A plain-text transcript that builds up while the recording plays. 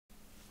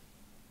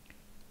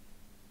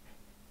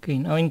Okay,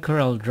 now in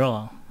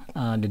CorelDraw,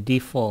 the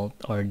default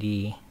or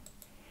the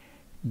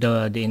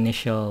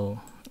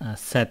initial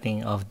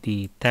setting of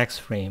the text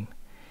frame,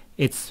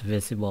 it's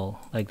visible,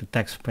 like the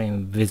text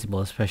frame visible,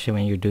 especially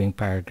when you're doing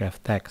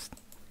paragraph text.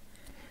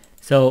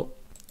 So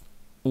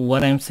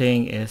what I'm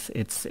saying is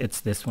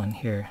it's this one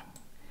here.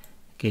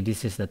 Okay,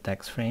 this is the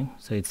text frame,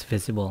 so it's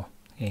visible.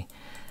 Okay,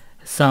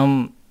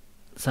 some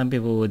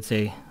people would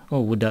say,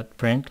 oh, would that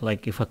print?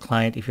 Like if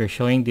you're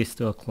showing this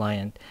to a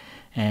client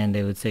and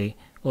they would say,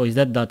 oh, is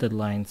that dotted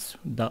lines,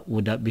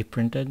 would that be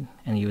printed?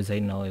 And you would say,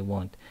 no, it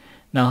won't.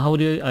 Now, how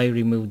do I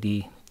remove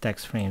the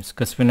text frames?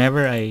 Because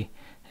whenever I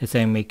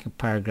make a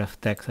paragraph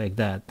text like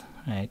that,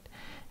 right,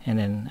 and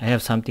then I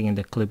have something in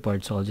the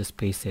clipboard, so I'll just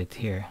paste it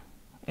here.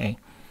 Okay,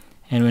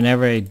 and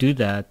whenever I do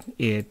that,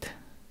 it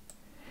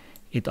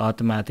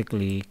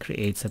automatically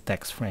creates a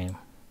text frame.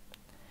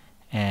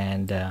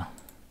 And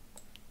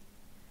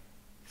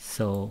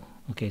so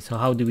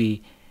how do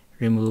we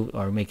remove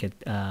or make it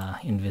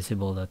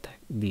invisible,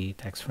 the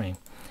text frame?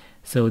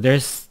 So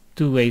there's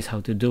two ways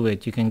how to do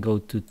it. You can go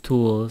to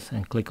tools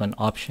and click on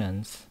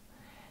options,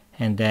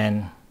 and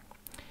then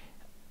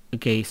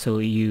so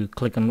you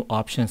click on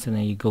options and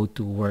then you go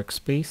to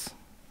workspace.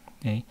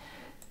 Okay,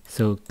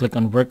 so click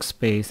on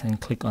workspace and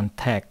click on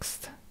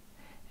text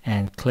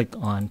and click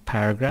on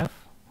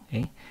paragraph.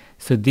 Okay,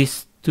 so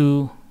these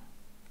two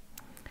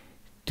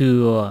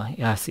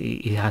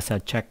it has a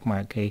check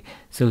mark. Okay,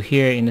 so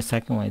here in the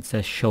second one it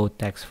says show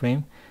text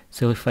frame.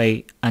 So if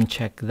I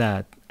uncheck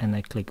that and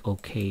I click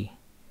OK,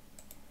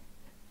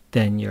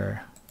 then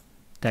your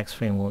text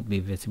frame won't be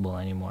visible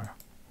anymore.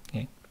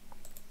 Okay,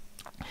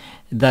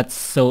 that's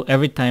so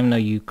every time now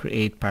you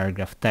create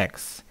paragraph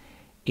text,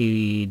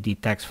 the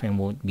text frame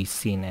won't be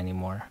seen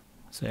anymore.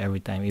 So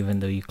every time,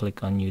 even though you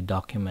click on new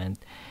document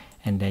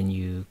and then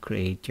you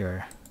create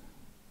your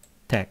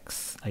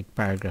text, like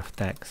paragraph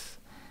text,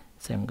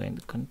 so I'm going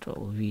to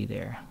Control V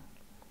there,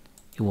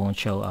 it won't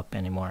show up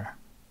anymore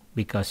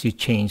because you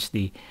changed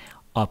the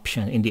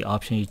option. In the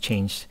option, you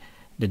changed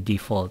the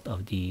default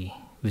of the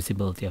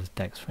visibility of the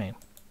text frame.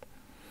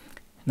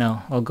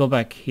 Now I'll go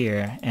back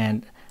here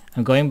and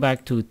I'm going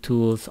back to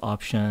tools,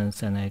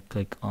 options, and I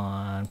click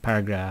on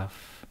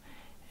paragraph,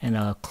 and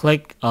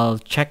I'll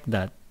check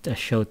that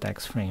show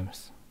text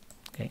frames.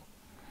 Okay,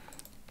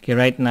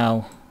 right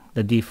now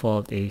the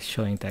default is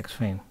showing text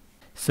frame.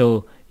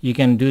 So you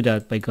can do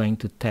that by going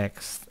to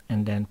text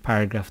and then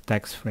paragraph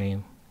text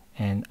frame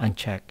and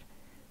uncheck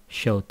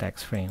show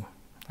text frame.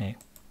 Okay.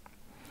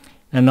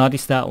 Now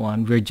notice that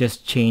one, we're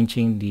just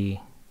changing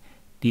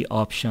the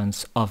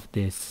options of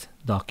this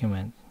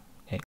document.